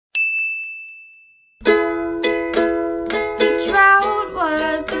drought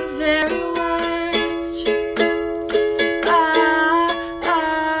was the very worst.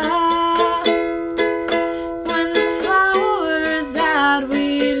 When the flowers that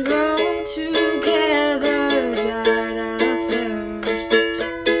we'd grown together died of thirst.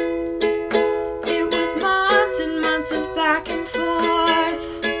 It was months and months of back and forth.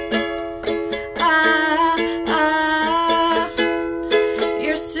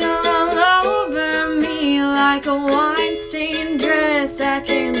 You're still all over me like a wine-stained dress I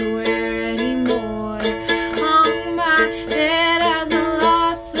can't wear anymore. Hung my head as I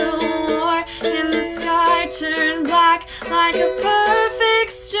lost the war, and the sky turned black like a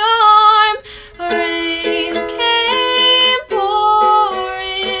perfect storm. Rain came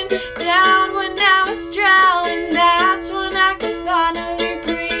pouring down when I was drowning. That's when I could finally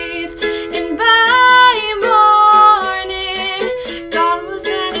breathe. And by morning, gone was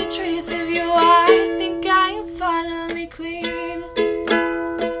any trace of you. I think I am finally clean.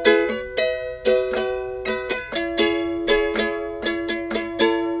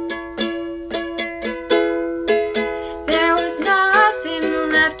 There was nothing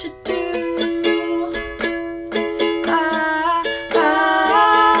left to do.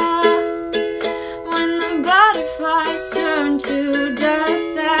 When the butterflies turned to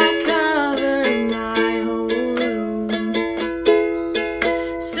dust that covered my whole room.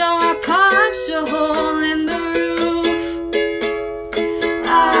 So I punched a hole in the roof.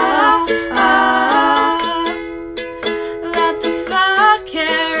 Let the flood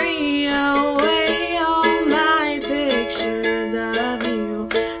carry away all my pictures of you.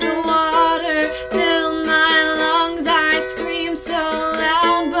 The water filled my lungs. I screamed so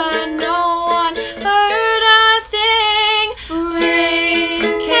loud, but no one heard a thing. Rain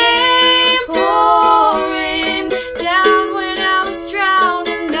came pouring down when I was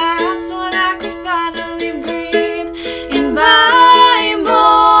drowning. That's when I could finally breathe. And by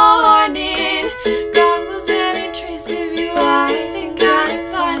morning, gone was any trace of you. I think I'm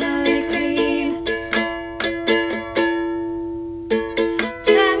finally clean.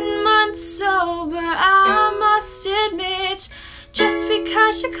 10 months sober, I must admit. Just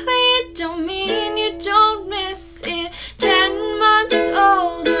because you're clean don't mean you don't miss it. 10 months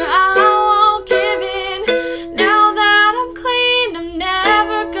older, I won't give in. Now that I'm clean, I'm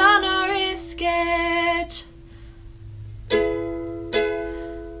never gonna risk it.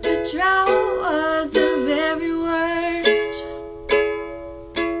 The drought was the very worst.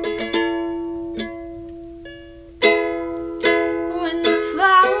 When the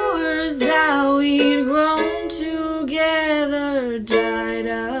flowers that we'd grown together died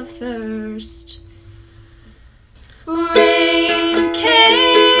of thirst. Rain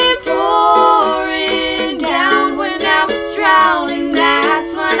came pouring down when I was drowning.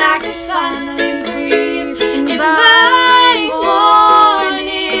 That's when I could finally breathe. And by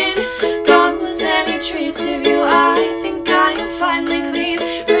morning, gone was any trace of you. I think I am finally clean.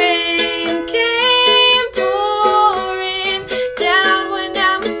 Rain came pouring down when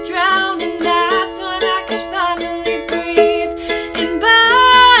I was drowning. That's when I could finally breathe. And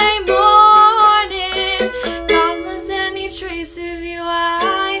by morning, gone was any trace of you.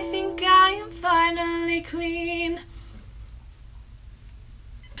 I think I am finally clean.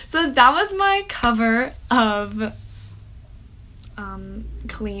 So that was my cover of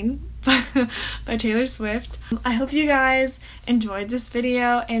Clean by Taylor Swift. I hope you guys enjoyed this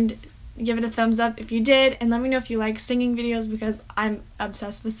video, and give it a thumbs up if you did, and let me know if you like singing videos because I'm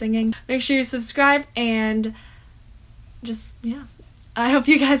obsessed with singing. Make sure you subscribe, and just, yeah. I hope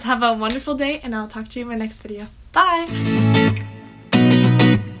you guys have a wonderful day, and I'll talk to you in my next video. Bye!